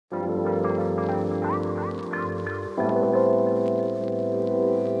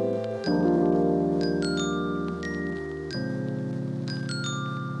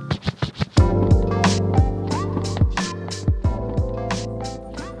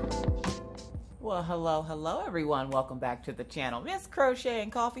Well, hello everyone. Welcome back to the channel. Miss Crochet and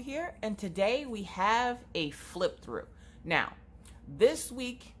Coffee here, and today we have a flip through. Now, this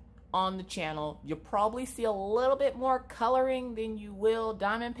week on the channel, you'll probably see a little bit more coloring than you will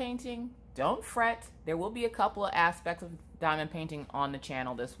diamond painting. Don't fret. There will be a couple of aspects of diamond painting on the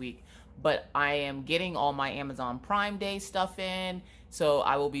channel this week, but I am getting all my Amazon Prime Day stuff in, so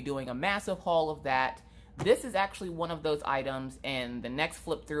I will be doing a massive haul of that. This is actually one of those items, and the next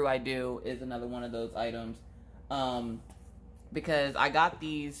flip through I do is another one of those items, because I got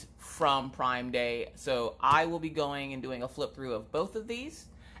these from Prime Day, so I will be going and doing a flip through of both of these,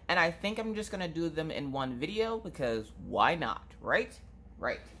 and I think I'm just going to do them in one video, because why not, right?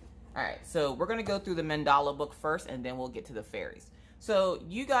 Right. Alright, so we're going to go through the mandala book first, and then we'll get to the fairies. So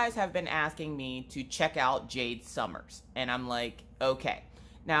you guys have been asking me to check out Jade Summers, and I'm like, okay.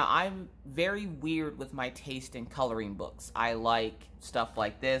 Now, I'm very weird with my taste in coloring books. I like stuff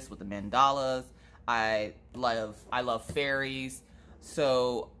like this with the mandalas. I love fairies.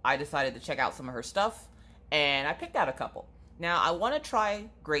 So I decided to check out some of her stuff, and I picked out a couple. Now, I want to try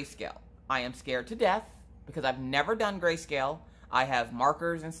grayscale. I am scared to death because I've never done grayscale. I have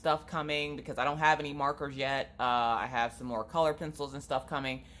markers and stuff coming because I don't have any markers yet. I have some more color pencils and stuff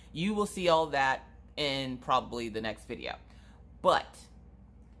coming. You will see all that in probably the next video. But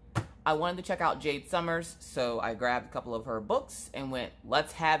I wanted to check out Jade Summers, so I grabbed a couple of her books and went,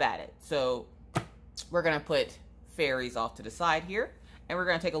 let's have at it. So we're going to put fairies off to the side here, and we're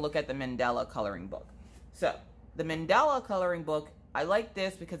going to take a look at the mandala coloring book. So the mandala coloring book, I like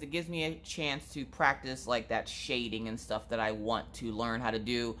this because it gives me a chance to practice like that shading and stuff that I want to learn how to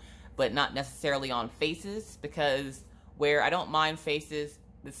do, but not necessarily on faces, because where I don't mind faces,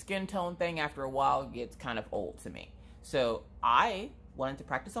 the skin tone thing after a while gets kind of old to me. So I wanted to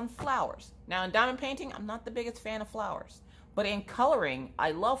practice on flowers. Now, in diamond painting, I'm not the biggest fan of flowers. But in coloring,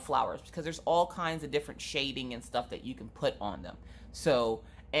 I love flowers because there's all kinds of different shading and stuff that you can put on them. So,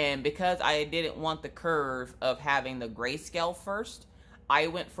 and because I didn't want the curve of having the grayscale first, I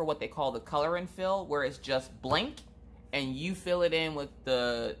went for what they call the color and fill, where it's just blank, and you fill it in with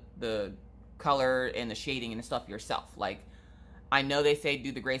the color and the shading and stuff yourself. Like, I know they say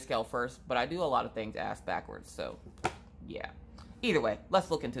do the grayscale first, but I do a lot of things ass backwards, so yeah. Either way,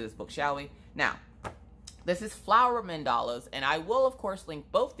 let's look into this book, shall we? Now, this is Flower Mandalas, and I will, of course, link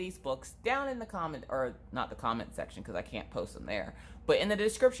both these books down in the comment, or not the comment section because I can't post them there, but in the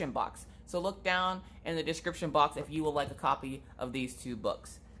description box. So look down in the description box if you would like a copy of these two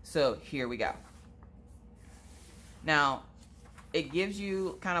books. So here we go. Now, it gives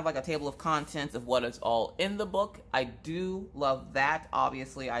you kind of like a table of contents of what is all in the book. I do love that.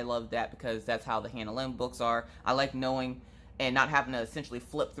 Obviously, I love that because that's how the Hannah Lynn books are. I like knowing and not having to essentially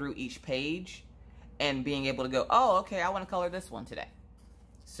flip through each page and being able to go, oh, okay, I want to color this one today.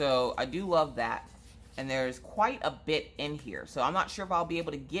 So I do love that. And there's quite a bit in here. So I'm not sure if I'll be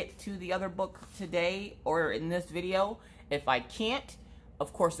able to get to the other book today or in this video. If I can't,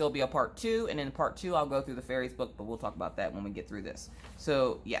 of course, there'll be a part 2. And in part 2, I'll go through the fairies book, but we'll talk about that when we get through this.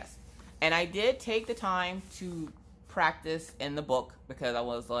 So, yes. And I did take the time to practice in the book because I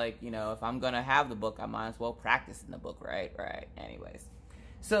was like, you know, if I'm gonna have the book, I might as well practice in the book, right? Anyways,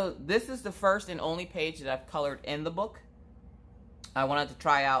 so this is the first and only page that I've colored in the book. I wanted to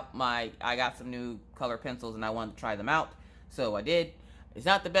try out I got some new color pencils and I wanted to try them out, so I did. It's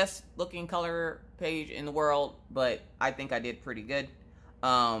not the best looking color page in the world, but I think I did pretty good.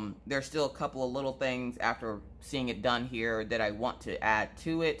 There's still a couple of little things after seeing it done here that I want to add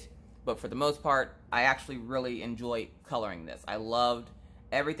to it. But for the most part, I actually really enjoy coloring this. I loved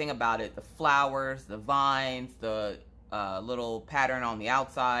everything about it. The flowers, the vines, the little pattern on the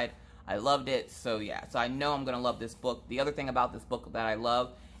outside. I loved it. So yeah, so I know I'm going to love this book. The other thing about this book that I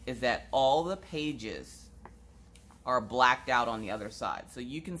love is that all the pages are blacked out on the other side. So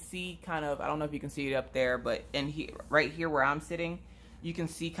you can see kind of, I don't know if you can see it up there, but in here, right here where I'm sitting, you can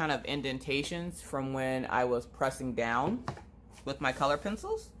see kind of indentations from when I was pressing down with my color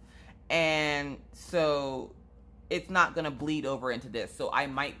pencils. And so it's not going to bleed over into this. So I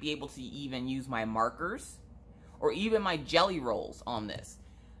might be able to even use my markers or even my jelly rolls on this.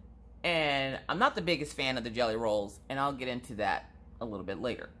 And I'm not the biggest fan of the jelly rolls, and I'll get into that a little bit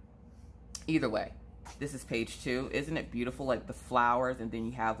later. Either way, this is page 2. Isn't it beautiful? Like the flowers, and then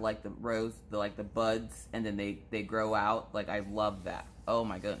you have like the rose, like the buds, and then they grow out. Like, I love that. Oh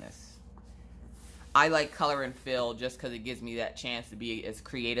my goodness. I like color and fill just because it gives me that chance to be as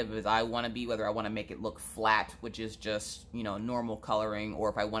creative as I want to be, whether I want to make it look flat, which is just, you know, normal coloring, or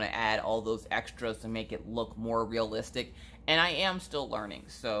if I want to add all those extras to make it look more realistic. And I am still learning,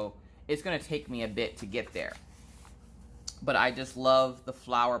 so it's going to take me a bit to get there. But I just love the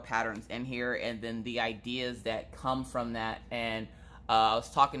flower patterns in here, and then the ideas that come from that. And I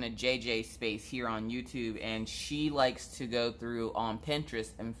was talking to JJ Space here on YouTube, and she likes to go through on Pinterest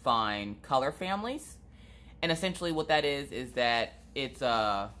and find color families. And essentially what that is that it's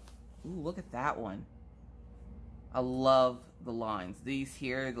ooh, look at that one. I love the lines. These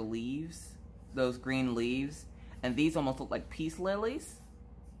here, the leaves, those green leaves, and these almost look like peace lilies.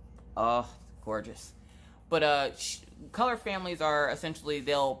 Oh, gorgeous. But color families are essentially,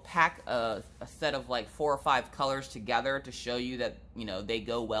 they'll pack a set of like 4 or 5 colors together to show you that, you know, they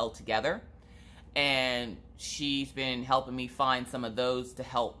go well together. And she's been helping me find some of those to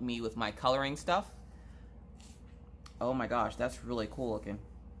help me with my coloring stuff. Oh my gosh, that's really cool looking.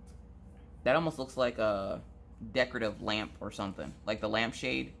 That almost looks like a decorative lamp or something, like the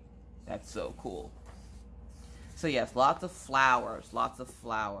lampshade. That's so cool. So yes, lots of flowers, lots of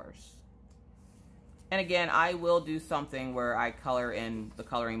flowers. And again, I will do something where I color in the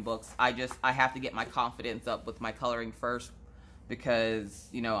coloring books. I have to get my confidence up with my coloring first, because,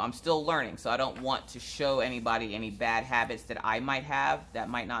 you know, I'm still learning. So I don't want to show anybody any bad habits that I might have that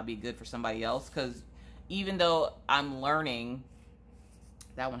might not be good for somebody else. Because even though I'm learning,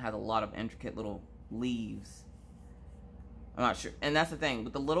 that one has a lot of intricate little leaves. I'm not sure. And that's the thing.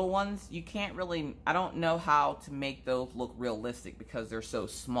 With the little ones, you can't really, I don't know how to make those look realistic because they're so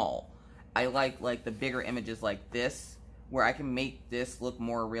small. I like the bigger images like this, where I can make this look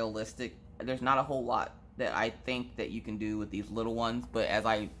more realistic. There's not a whole lot that I think that you can do with these little ones, but as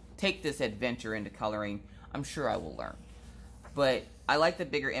I take this adventure into coloring, I'm sure I will learn. But I like the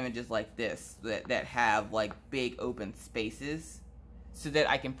bigger images like this, that have like big open spaces, so that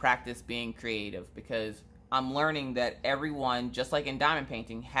I can practice being creative, because I'm learning that everyone, just like in diamond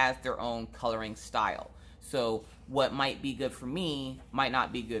painting, has their own coloring style. So what might be good for me might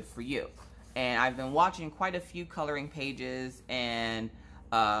not be good for you. And I've been watching quite a few coloring pages and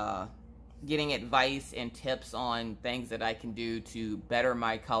getting advice and tips on things that I can do to better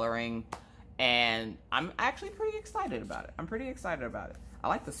my coloring. And I'm actually pretty excited about it. I'm pretty excited about it. I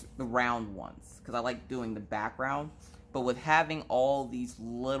like the round ones because I like doing the background. But with having all these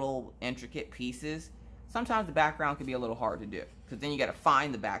little intricate pieces, sometimes the background can be a little hard to do, because then you got to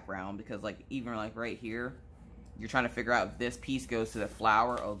find the background, because like even like right here, you're trying to figure out if this piece goes to the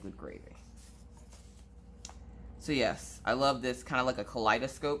flower. Oh, good gravy. So yes, I love this kind of like a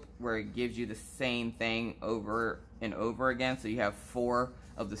kaleidoscope, where it gives you the same thing over and over again. So you have 4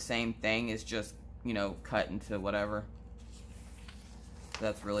 of the same thing. It's just, you know, cut into whatever.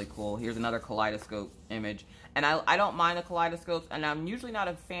 That's really cool. Here's another kaleidoscope image. And I don't mind the kaleidoscopes, and I'm usually not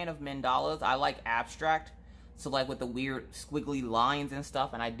a fan of mandalas. I like abstract, so like with the weird squiggly lines and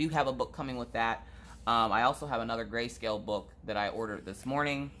stuff, and I do have a book coming with that. I also have another grayscale book that I ordered this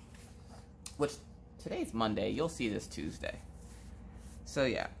morning, which today's Monday. You'll see this Tuesday. So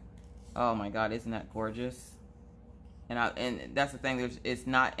yeah. Oh my God, isn't that gorgeous? And that's the thing. It's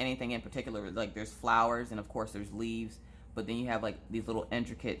not anything in particular. Like there's flowers, and of course there's leaves. But then you have like these little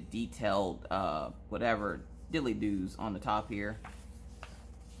intricate, detailed, whatever, dilly-doos on the top here.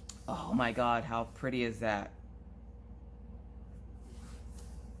 Oh my God, how pretty is that?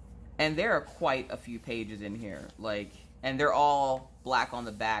 And there are quite a few pages in here, like, and they're all black on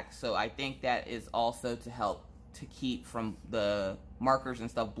the back. So I think that is also to help to keep from the markers and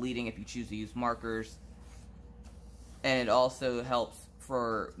stuff bleeding if you choose to use markers. And it also helps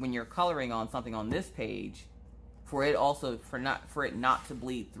for when you're coloring on something on this page, for it not to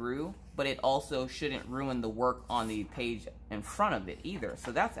bleed through, but it also shouldn't ruin the work on the page in front of it either.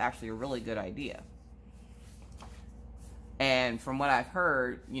 So that's actually a really good idea. And from what I've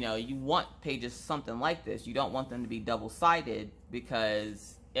heard, you know, you want pages something like this. You don't want them to be double-sided,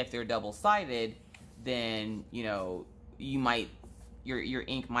 because if they're double-sided, then, you know, you might, your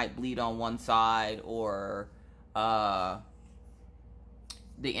ink might bleed on one side, or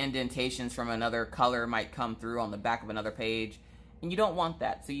the indentations from another color might come through on the back of another page, and you don't want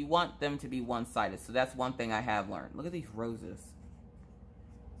that. So you want them to be one-sided. So that's one thing I have learned. Look at these roses.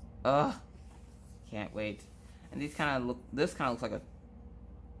 Ugh, can't wait. And these kind of look, this kind of looks like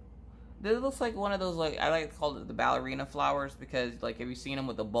this looks like one of those, like, I like to call it the ballerina flowers, because like, have you seen them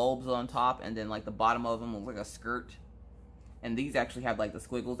with the bulbs on top, and then like the bottom of them looks like a skirt? And these actually have like the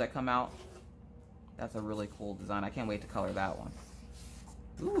squiggles that come out. That's a really cool design. I can't wait to color that one.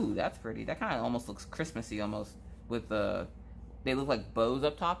 Ooh, that's pretty. That kind of almost looks Christmassy, almost, with the, they look like bows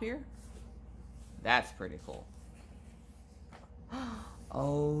up top here. That's pretty cool.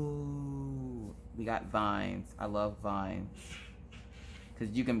 Oh, we got vines. I love vines,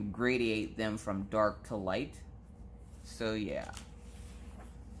 because you can gradiate them from dark to light. So yeah.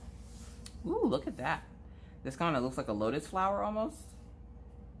 Ooh, look at that. This kind of looks like a lotus flower almost.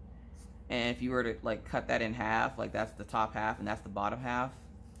 And if you were to like cut that in half, like that's the top half and that's the bottom half.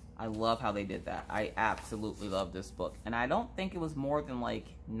 I love how they did that. I absolutely love this book. And I don't think it was more than like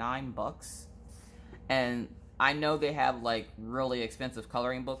 $9. And I know they have like really expensive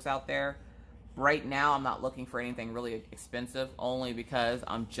coloring books out there. Right now, I'm not looking for anything really expensive, only because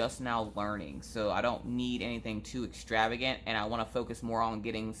I'm just now learning. So I don't need anything too extravagant, and I want to focus more on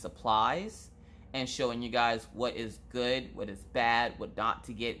getting supplies and showing you guys what is good, what is bad, what not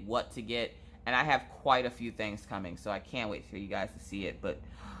to get, what to get. And I have quite a few things coming, so I can't wait for you guys to see it. But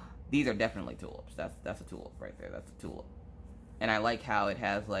these are definitely tulips. That's a tulip right there. That's a tulip. And I like how it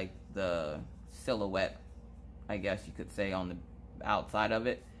has like the silhouette, I guess you could say, on the outside of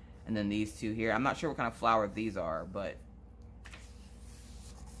it. And then these two here. I'm not sure what kind of flower these are, but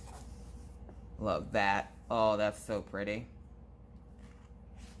love that. Oh, that's so pretty.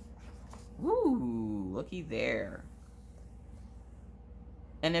 Ooh, looky there.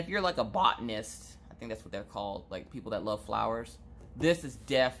 And if you're like a botanist, I think that's what they're called, like people that love flowers, this is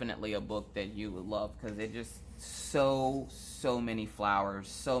definitely a book that you would love, because it just so many flowers,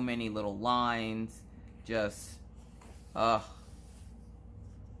 so many little lines, just I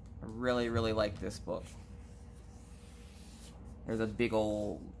really like this book. There's a big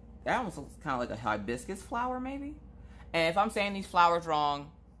old, that almost looks kind of like a hibiscus flower maybe. And if I'm saying these flowers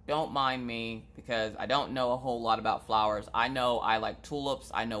wrong, don't mind me, because I don't know a whole lot about flowers. I know I like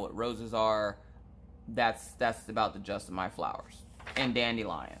tulips, I know what roses are. That's about the gist of my flowers. And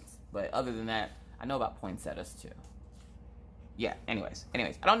dandelions. But other than that, I know about poinsettias too. Yeah, anyways,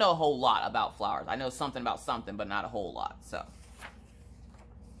 I don't know a whole lot about flowers. I know something about something, but not a whole lot, so.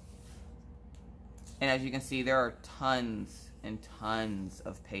 And as you can see, there are tons and tons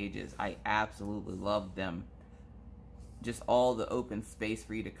of pages. I absolutely love them. Just all the open space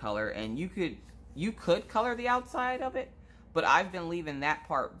for you to color. And you could color the outside of it, but I've been leaving that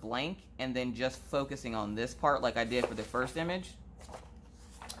part blank and then just focusing on this part like I did for the first image.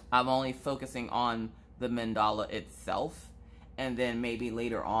 I'm only focusing on the mandala itself. And then maybe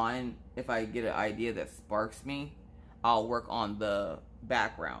later on, if I get an idea that sparks me, I'll work on the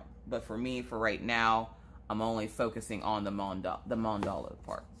background. But for me, for right now, I'm only focusing on the mandala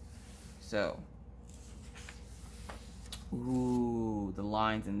part. So, ooh, the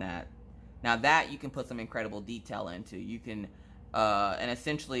lines in that. Now that you can put some incredible detail into. You can, and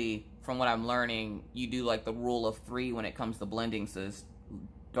essentially, from what I'm learning, you do like the rule of 3 when it comes to blending. So it's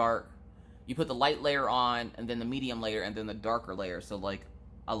dark. You put the light layer on, and then the medium layer, and then the darker layer. So like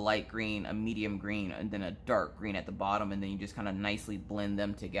a light green, a medium green, and then a dark green at the bottom, and then you just kind of nicely blend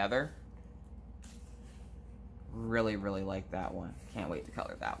them together. Really like that one. Can't wait to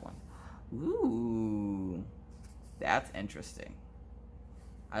color that one. Ooh, that's interesting.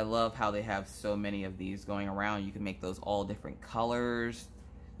 I love how they have so many of these going around. You can make those all different colors.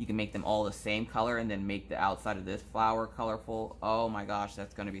 You can make them all the same color and then make the outside of this flower colorful. Oh my gosh,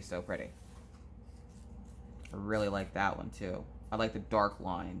 that's going to be so pretty. I really like that one too. I like the dark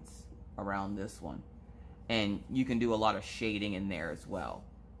lines around this one. And you can do a lot of shading in there as well.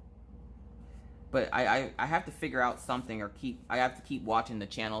 But I have to figure out something, or I have to keep watching the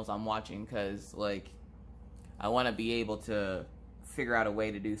channels I'm watching, because like I want to be able to figure out a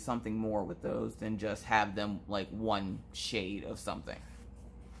way to do something more with those than just have them like one shade of something.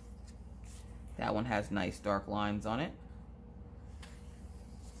 That one has nice dark lines on it.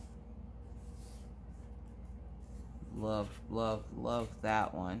 Love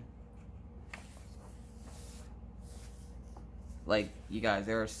that one. Like, you guys,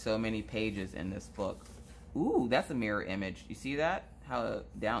 there are so many pages in this book. Ooh, that's a mirror image. You see that? How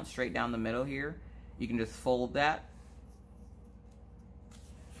straight down the middle here? You can just fold that.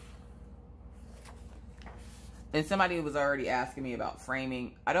 And somebody was already asking me about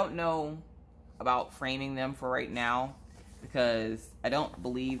framing. I don't know about framing them for right now, because I don't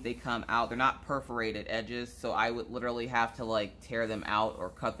believe they come out. They're not perforated edges, so I would literally have to like tear them out or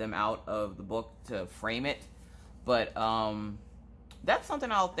cut them out of the book to frame it. But that's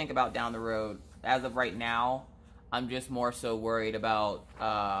something I'll think about down the road. As of right now, I'm just more so worried about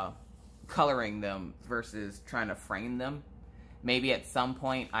coloring them versus trying to frame them. Maybe at some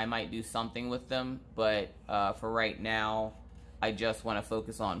point I might do something with them, but for right now, I just want to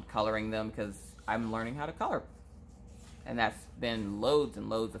focus on coloring them because I'm learning how to color. And that's been loads and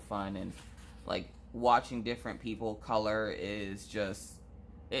loads of fun. And like watching different people color is just,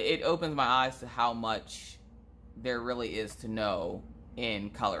 it opens my eyes to how much there really is to know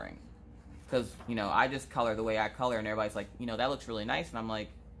in coloring. Because, you know, I just color the way I color, and everybody's like, you know, that looks really nice. And I'm like,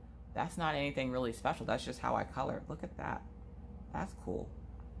 that's not anything really special. That's just how I color. Look at that. That's cool.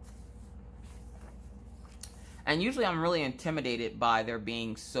 And usually I'm really intimidated by there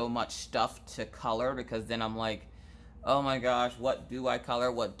being so much stuff to color, because then I'm like, oh my gosh, what do I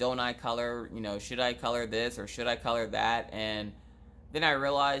color? What don't I color? You know, should I color this or should I color that? And then I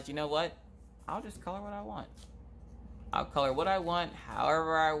realized, you know what? I'll just color what I want. I'll color what I want,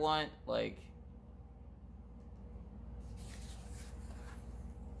 however I want. Like,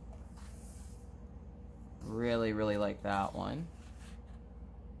 really, really like that one.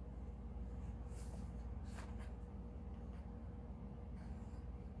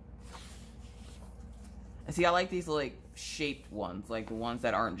 And see, I like these like shaped ones, like the ones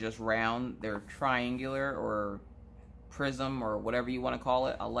that aren't just round, they're triangular or prism or whatever you want to call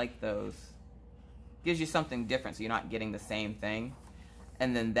it. I like those. Gives you something different so you're not getting the same thing.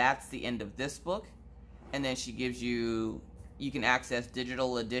 And then that's the end of this book. And then she gives you, you can access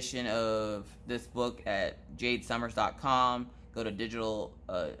digital edition of this book at jadesummers.com. Go to digital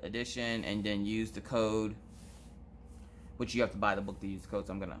edition and then use the code, which you have to buy the book to use the code,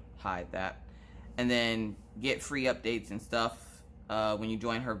 so I'm going to hide that. And then get free updates and stuff. When you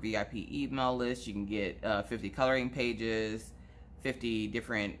join her VIP email list, you can get 50 coloring pages, 50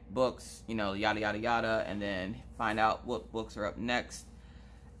 different books, you know, yada, yada, yada, and then find out what books are up next.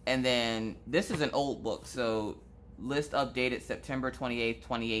 And then this is an old book, so list updated September 28th,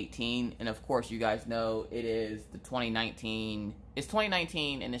 2018. And of course, you guys know it is the 2019. It's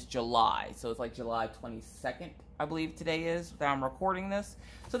 2019 and it's July, so it's like July 22nd, I believe today is that I'm recording this.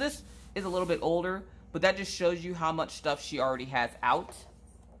 So this is a little bit older, but that just shows you how much stuff she already has out.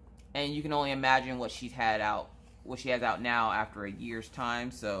 And you can only imagine what she's had out, what she has out now after a year's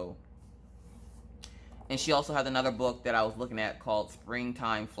time. So, and she also has another book that I was looking at called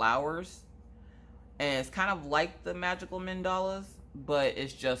Springtime Flowers. And it's kind of like the Magical Mandalas, but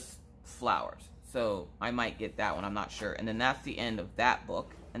it's just flowers. So I might get that one, I'm not sure. And then that's the end of that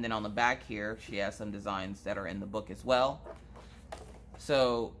book. And then on the back here, she has some designs that are in the book as well.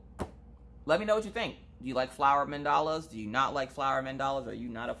 So let me know what you think. Do you like flower mandalas? Do you not like flower mandalas? Are you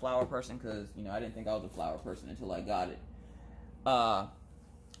not a flower person? Because, you know, I didn't think I was a flower person until I got it.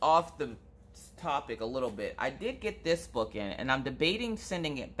 Off the topic a little bit, I did get this book in, and I'm debating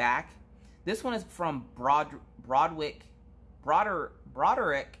sending it back. This one is from Broderick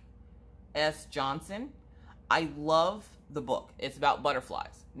S. Johnson. I love the book. It's about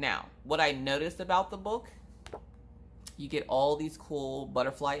butterflies. Now, what I noticed about the book, you get all these cool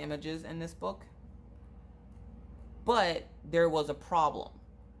butterfly images in this book, but there was a problem.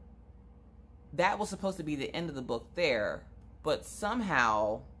 That was supposed to be the end of the book there, but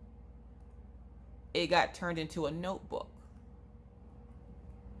somehow it got turned into a notebook.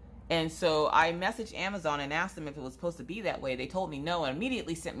 And so I messaged Amazon and asked them if it was supposed to be that way. They told me no, and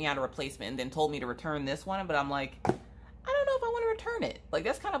immediately sent me out a replacement and then told me to return this one. But I'm like, I don't know if I want to return it. Like,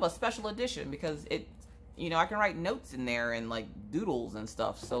 that's kind of a special edition because it, you know, I can write notes in there and like doodles and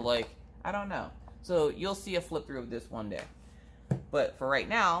stuff. So like, I don't know. So you'll see a flip through of this one day. But for right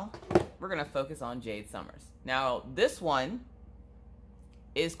now, we're going to focus on Jade Summers. Now, this one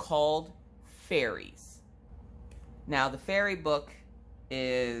is called Fairies. Now, the fairy book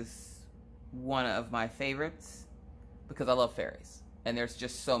is one of my favorites because I love fairies. And there's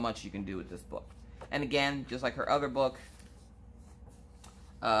just so much you can do with this book. And again, just like her other book,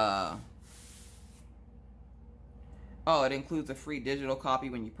 oh, it includes a free digital copy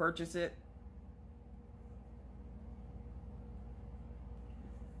when you purchase it.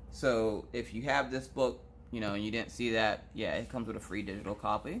 So if you have this book, you know, and you didn't see that, yeah, it comes with a free digital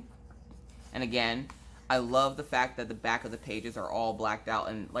copy. And again, I love the fact that the back of the pages are all blacked out.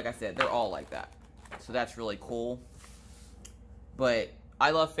 And like I said, they're all like that. So that's really cool. But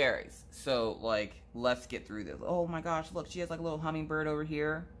I love fairies. So, like, let's get through this. Oh my gosh, look, she has like a little hummingbird over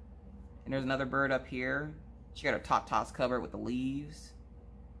here. And there's another bird up here. She got her top covered with the leaves.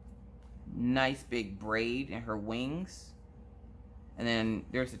 Nice big braid in her wings. And then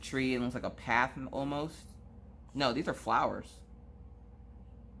there's a tree. It looks like a path almost. No, these are flowers.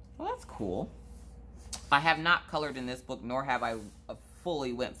 Well, that's cool. I have not colored in this book, nor have I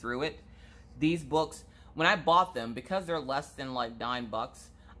fully went through it. These books, when I bought them, because they're less than like $9,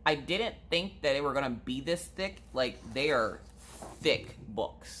 I didn't think that they were going to be this thick. Like, they are thick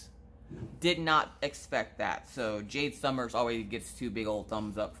books. Did not expect that. So Jade Summers always gets 2 big old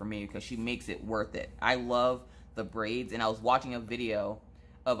thumbs up for me because she makes it worth it. I love the braids, and I was watching a video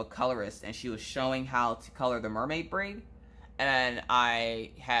of a colorist, and she was showing how to color the mermaid braid. And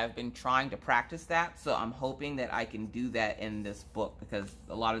I have been trying to practice that, so I'm hoping that I can do that in this book because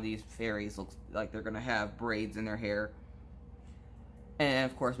a lot of these fairies look like they're going to have braids in their hair. And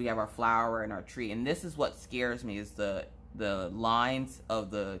of course we have our flower and our tree, and this is what scares me is the lines of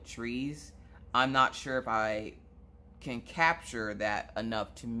the trees. I'm not sure if I can capture that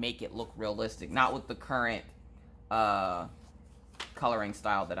enough to make it look realistic. Not with the current coloring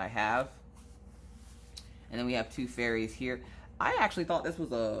style that I have. And then we have two fairies here. I actually thought this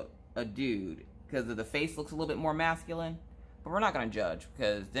was a dude because the face looks a little bit more masculine. But we're not going to judge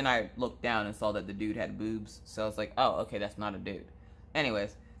because then I looked down and saw that the dude had boobs. So it's like, oh, okay, that's not a dude.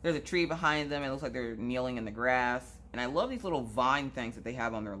 Anyways, there's a tree behind them. It looks like they're kneeling in the grass. And I love these little vine things that they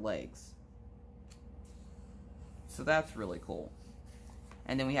have on their legs. So that's really cool.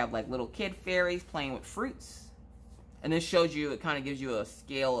 And then we have like little kid fairies playing with fruits. And this shows you, it kind of gives you a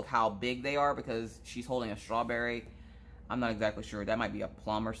scale of how big they are because she's holding a strawberry. I'm not exactly sure. That might be a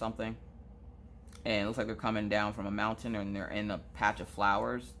plum or something. And it looks like they're coming down from a mountain and they're in a patch of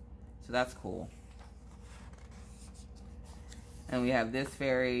flowers. So that's cool. And we have this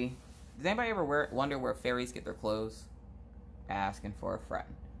fairy. Does anybody ever wonder where fairies get their clothes? Asking for a friend.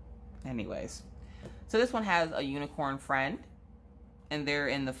 Anyways. So this one has a unicorn friend. And they're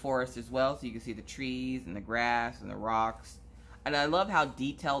in the forest as well. So you can see the trees and the grass and the rocks. And I love how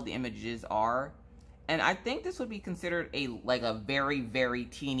detailed the images are. And I think this would be considered like a very, very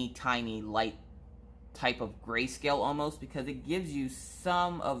teeny tiny light type of grayscale almost, because it gives you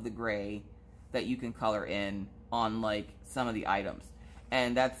some of the gray that you can color in on like some of the items.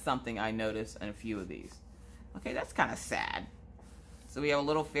 And that's something I noticed in a few of these. Okay, that's kind of sad. So we have a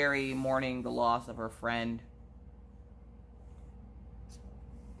little fairy mourning the loss of her friend.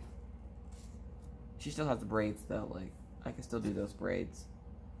 She still has the braids though, like I can still do those braids.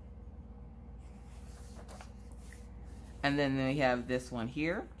 And then we have this one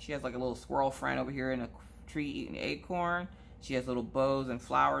here. She has like a little squirrel friend over here in a tree eating acorn. She has little bows and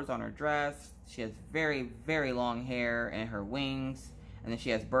flowers on her dress. She has very, very long hair and her wings. And then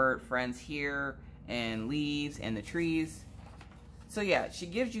she has bird friends here and leaves and the trees. So yeah, she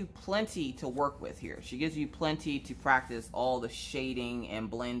gives you plenty to work with here. She gives you plenty to practice all the shading and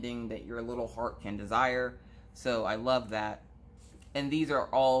blending that your little heart can desire. So I love that. And these are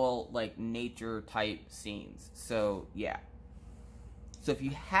all like nature type scenes. So yeah. So if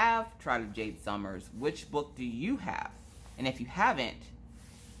you have tried a Jade Summers, which book do you have? And if you haven't,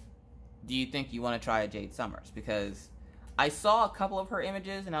 do you think you want to try a Jade Summers? Because I saw a couple of her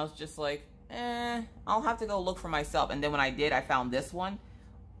images and I was just like, I'll have to go look for myself. And then when I did, I found this one.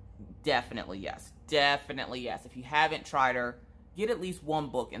 Definitely yes. Definitely yes. If you haven't tried her, get at least one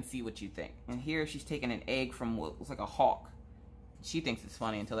book and see what you think. And here she's taking an egg from what looks like a hawk. She thinks it's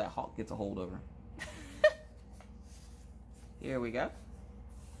funny until that hawk gets a hold of her. Here we go.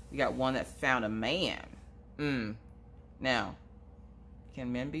 We got one that found a man. Now,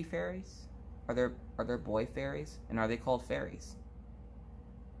 can men be fairies? Are there boy fairies? And are they called fairies?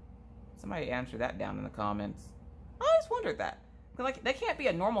 Somebody answer that down in the comments. I always wondered that. Like, they can't be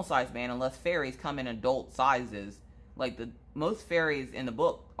a normal sized man unless fairies come in adult sizes. Like most fairies in the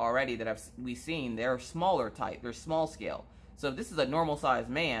book already that we've seen, they're smaller type. They're small scale. So if this is a normal sized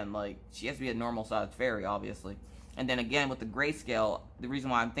man, like she has to be a normal sized fairy, obviously. And then again with the grayscale, the reason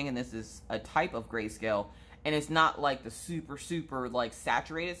why I'm thinking this is a type of grayscale, and it's not like the super like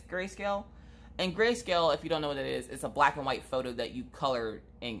saturated grayscale. And grayscale, if you don't know what it is, it's a black and white photo that you color,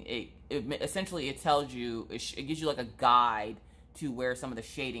 and essentially it tells you, it gives you like a guide to where some of the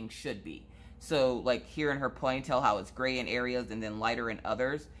shading should be. So like here in her ponytail, how it's gray in areas and then lighter in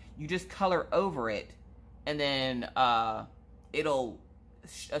others, you just color over it, and then it'll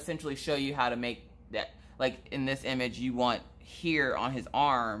essentially show you how to make that. Like in this image, you want here on his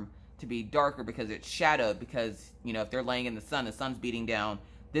arm to be darker because it's shadowed, because, you know, if they're laying in the sun's beating down,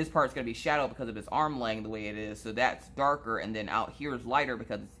 this part's going to be shadowed because of his arm laying the way it is, so that's darker, and then out here is lighter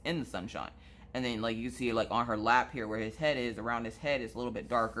because it's in the sunshine. And then like you see like on her lap here where his head is, around his head is a little bit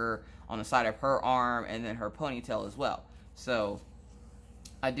darker, on the side of her arm, and then her ponytail as well. So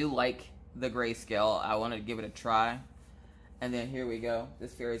I do like the grayscale. I wanted to give it a try. And then here we go.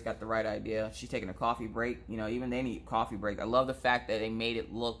 This fairy's got the right idea. She's taking a coffee break. You know, even they need coffee break. I love the fact that they made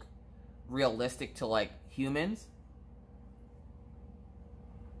it look realistic to like humans.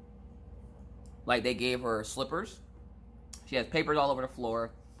 Like they gave her slippers. She has papers all over the floor.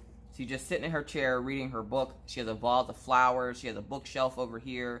 She's just sitting in her chair reading her book. She has a vase of flowers. She has a bookshelf over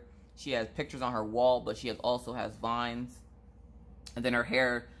here. She has pictures on her wall, but she also has vines. And then her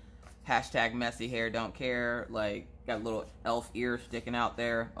hair, hashtag messy hair, don't care. Like, got a little elf ear sticking out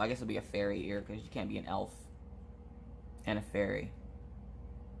there. Well, I guess it'll be a fairy ear because you can't be an elf and a fairy.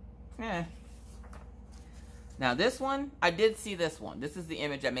 Now this one, I did see this one. This is the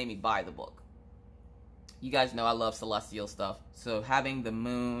image that made me buy the book. You guys know I love celestial stuff. So having the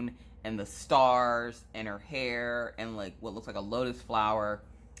moon and the stars and her hair and like what looks like a lotus flower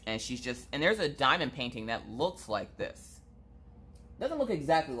And she's just, and there's a diamond painting that looks like this. Doesn't look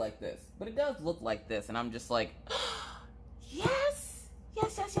exactly like this, but it does look like this. And I'm just like, yes,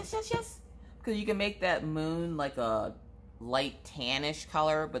 yes, yes, yes, yes, yes. Because you can make that moon like a light tannish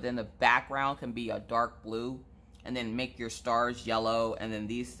color, but then the background can be a dark blue, and then make your stars yellow, and then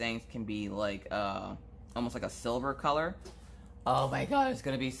these things can be like almost like a silver color. Oh my god, it's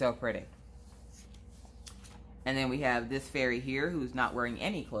gonna be so pretty. And then we have this fairy here who's not wearing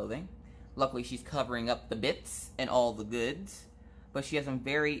any clothing. Luckily she's covering up the bits and all the goods, but she has some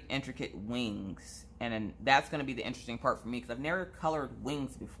very intricate wings, and then that's gonna be the interesting part for me because I've never colored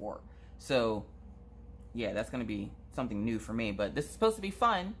wings before. So yeah, that's gonna be something new for me, but this is supposed to be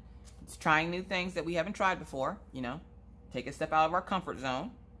fun. It's trying new things that we haven't tried before, you know. Take a step out of our comfort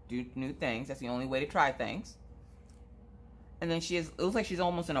zone, do new things. That's the only way to try things. And then it looks like she's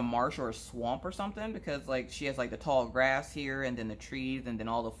almost in a marsh or a swamp or something, because like she has like the tall grass here, and then the trees, and then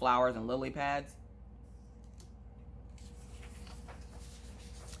all the flowers and lily pads.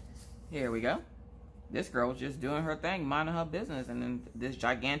 Here we go. This girl's just doing her thing, minding her business, and then this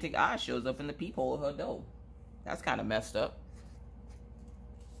gigantic eye shows up in the peephole of her dough. That's kind of messed up.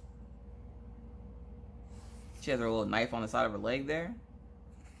 She has her little knife on the side of her leg there.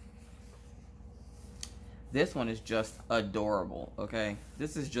 This one is just adorable, okay?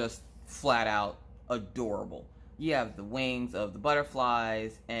 This is just flat out adorable. You have the wings of the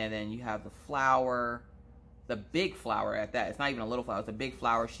butterflies, and then you have the flower, the big flower at that. It's not even a little flower, it's a big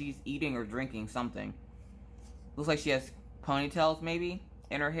flower. She's eating or drinking something. Looks like she has ponytails maybe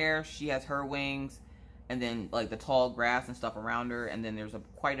in her hair. She has her wings, and then like the tall grass and stuff around her, and then there's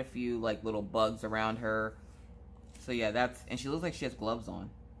quite a few like little bugs around her. So yeah, and she looks like she has gloves on.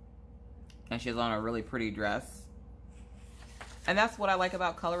 And she has on a really pretty dress. And that's what I like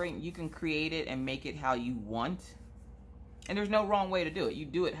about coloring. You can create it and make it how you want. And there's no wrong way to do it. You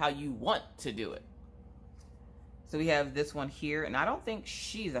do it how you want to do it. So we have this one here. And I don't think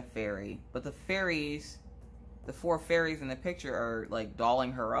she's a fairy. But the fairies, the 4 fairies in the picture are like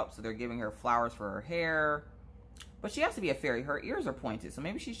dolling her up. So they're giving her flowers for her hair. But she has to be a fairy. Her ears are pointed. So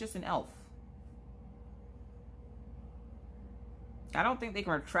maybe she's just an elf. I don't think they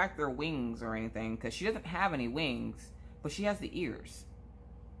can retract their wings or anything, because she doesn't have any wings, but she has the ears.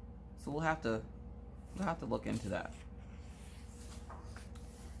 So we'll have to look into that.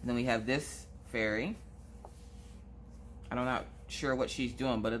 And then we have this fairy. I'm not sure what she's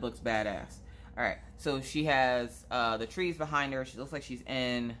doing, but it looks badass. All right, so she has the trees behind her. She looks like she's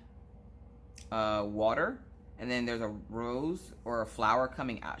in water, and then there's a rose or a flower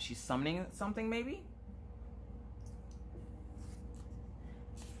coming out. She's summoning something maybe.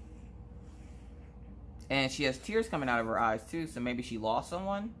 And she has tears coming out of her eyes too, so maybe she lost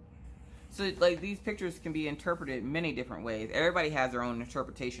someone. So like these pictures can be interpreted many different ways. Everybody has their own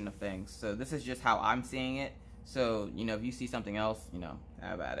interpretation of things. So this is just how I'm seeing it. So, you know, if you see something else, you know,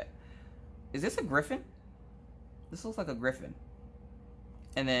 how about it? Is this a griffin? This looks like a griffin.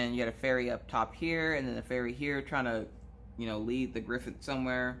 And then you got a fairy up top here, and then a fairy here trying to, you know, lead the griffin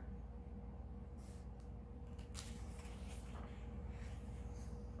somewhere.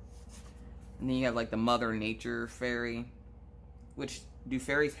 And then you have like the Mother Nature fairy. Which, do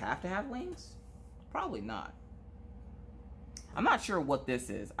fairies have to have wings? Probably not. I'm not sure what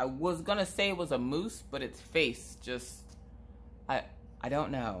this is. I was gonna say it was a moose, but its face just, I don't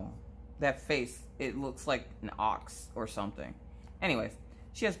know. That face, it looks like an ox or something. Anyways,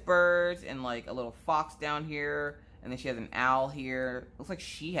 she has birds and like a little fox down here, and then she has an owl here. Looks like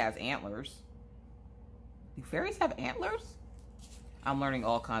she has antlers. Do fairies have antlers? I'm learning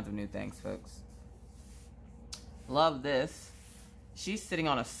all kinds of new things, folks. Love this. She's sitting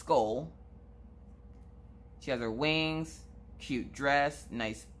on a skull. She has her wings, cute dress,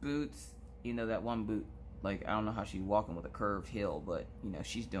 nice boots. You know that one boot, like, I don't know how she's walking with a curved heel, but, you know,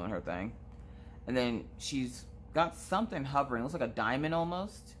 she's doing her thing. And then she's got something hovering. It looks like a diamond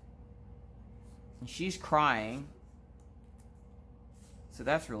almost. And she's crying. So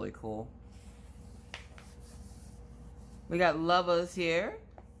that's really cool. We got lovers here.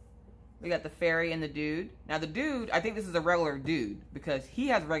 We got the fairy and the dude. Now the dude, I think this is a regular dude because he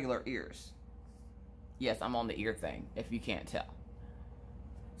has regular ears. Yes, I'm on the ear thing, if you can't tell.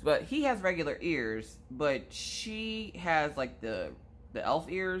 But he has regular ears, but she has like the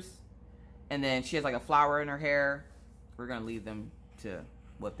elf ears. And then she has like a flower in her hair. We're going to leave them to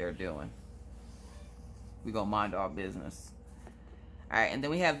what they're doing. We're going to mind our business. Alright, and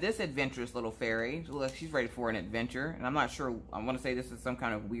then we have this adventurous little fairy. Look, she's ready for an adventure. And I'm not sure, I want to say this is some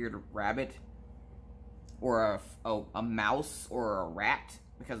kind of weird rabbit. Or a mouse or a rat.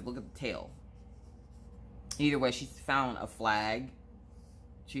 Because look at the tail. Either way, she's found a flag.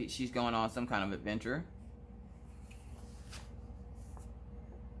 She's going on some kind of adventure.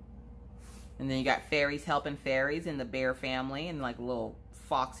 And then you got fairies helping fairies in the bear family, and like a little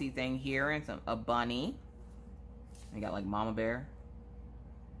foxy thing here, and a bunny. You got like mama bear.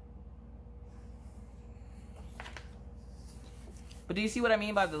 But do you see what I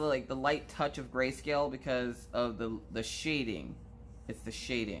mean by the light touch of grayscale because of the shading? It's the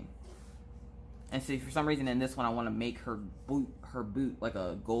shading. And see, for some reason in this one I want to make her boot like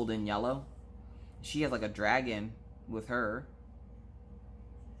a golden yellow. She has like a dragon with her.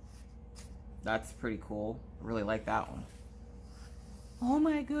 That's pretty cool. I really like that one. Oh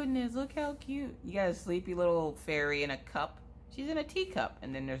my goodness, look how cute. You got a sleepy little fairy in a cup. She's in a teacup.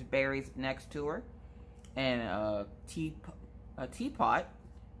 And then there's berries next to her. And a teapot.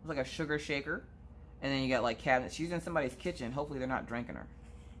 It's like a sugar shaker. And then you got like cabinets. She's in somebody's kitchen. Hopefully they're not drinking her.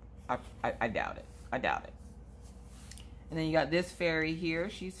 I doubt it. I doubt it. And then you got this fairy here.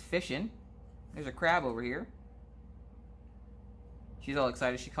 She's fishing. There's a crab over here. She's all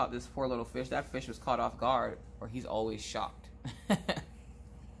excited. She caught this poor little fish. That fish was caught off guard, or he's always shocked.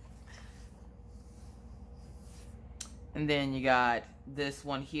 And then you got this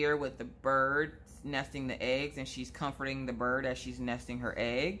one here with the bird nesting the eggs, and she's comforting the bird as she's nesting her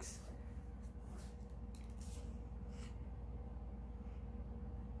eggs.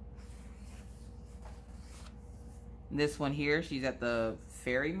 This one here, she's at the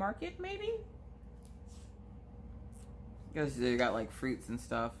fairy market, maybe? Because they got like fruits and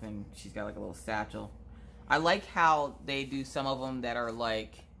stuff, and she's got like a little satchel. I like how they do some of them that are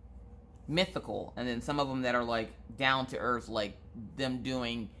like mythical, and then some of them that are like down to earth, like them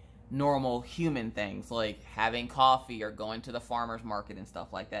doing normal human things, like having coffee or going to the farmer's market and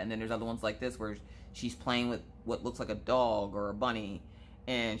stuff like that. And then there's other ones like this where she's playing with what looks like a dog or a bunny,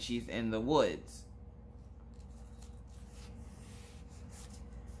 and she's in the woods.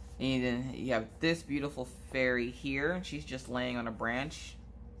 And then you have this beautiful fairy here, and she's just laying on a branch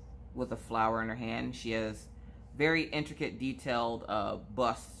with a flower in her hand. She has very intricate, detailed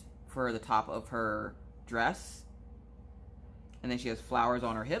busts for the top of her dress. And then she has flowers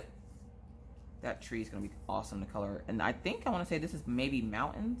on her hip. That tree is going to be awesome to color. And I think I want to say this is maybe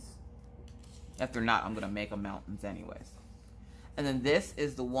mountains. If they're not, I'm going to make them mountains anyways. And then this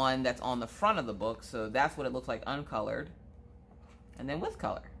is the one that's on the front of the book. So that's what it looks like uncolored. And then with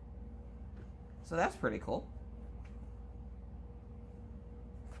color. So that's pretty cool.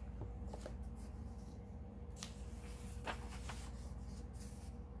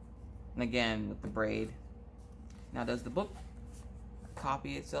 And again, with the braid. Now, does the book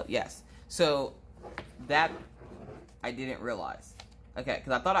copy itself? Yes. So that I didn't realize. Okay,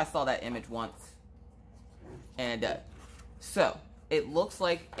 because I thought I saw that image once. And it does. So it looks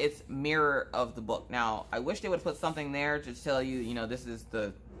like it's mirror of the book. Now, I wish they would put something there to tell you, you know, this is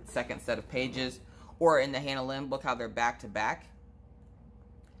the second set of pages, or in the Hannah Lynn book how they're back to back.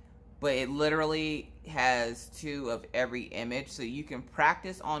 But it literally has two of every image, so you can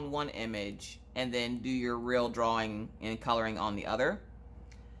practice on one image and then do your real drawing and coloring on the other.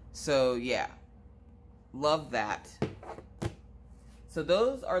 So yeah, love that. So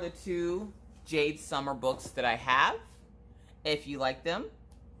those are the two Jade Summer books that I have. If you like them,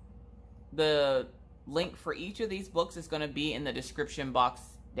 the link for each of these books is going to be in the description box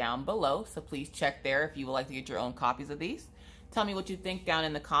down below, so please check there if you would like to get your own copies of these. Tell me what you think down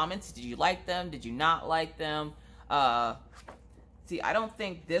in the comments. Did you like them? Did you not like them? See, I don't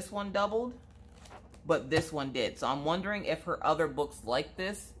think this one doubled, but this one did. So I'm wondering if her other books like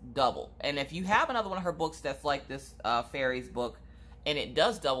this double. And if you have another one of her books that's like this fairies book and it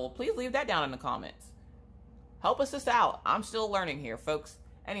does double, please leave that down in the comments. Help us just out. I'm still learning here, folks.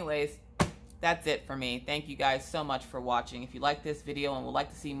 Anyways, that's it for me. Thank you guys so much for watching. If you like this video and would like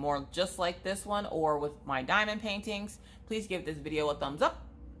to see more just like this one or with my diamond paintings, please give this video a thumbs up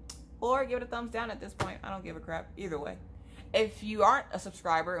or give it a thumbs down at this point. I don't give a crap either way. If you aren't a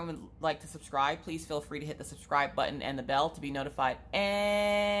subscriber and would like to subscribe, please feel free to hit the subscribe button and the bell to be notified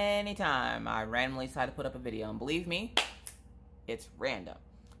anytime I randomly decide to put up a video. And believe me, it's random.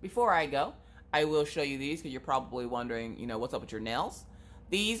 Before I go, I will show you these because you're probably wondering, you know, what's up with your nails.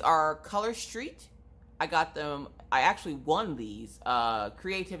 These are Color Street. I got them. I actually won these.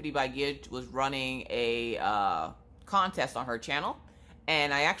 Creativity by Gidge was running a contest on her channel,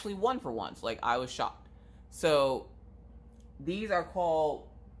 and I actually won for once. Like, I was shocked. So these are called,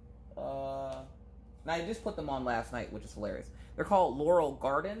 and I just put them on last night, which is hilarious. They're called Laurel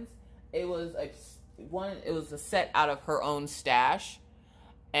Gardens. It was a set out of her own stash,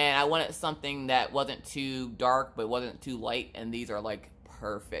 and I wanted something that wasn't too dark but wasn't too light, and these are like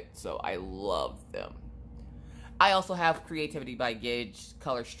perfect, so I love them. I also have Creativity by Gage,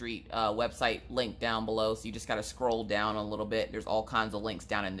 Color Street website link down below, so you just got to scroll down a little bit. There's all kinds of links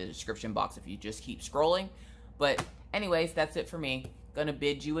down in the description box if you just keep scrolling. But anyways, that's it for me. Gonna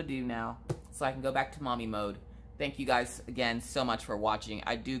bid you adieu now so I can go back to mommy mode. Thank you guys again so much for watching.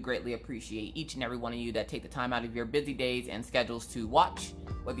 I do greatly appreciate each and every one of you that take the time out of your busy days and schedules to watch,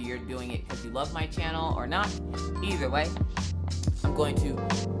 whether you're doing it because you love my channel or not. Either way, I'm going to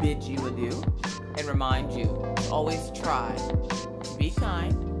bid you adieu and remind you to always try to be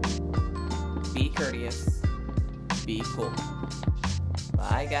kind, be courteous, be cool.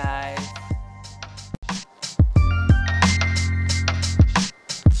 Bye guys.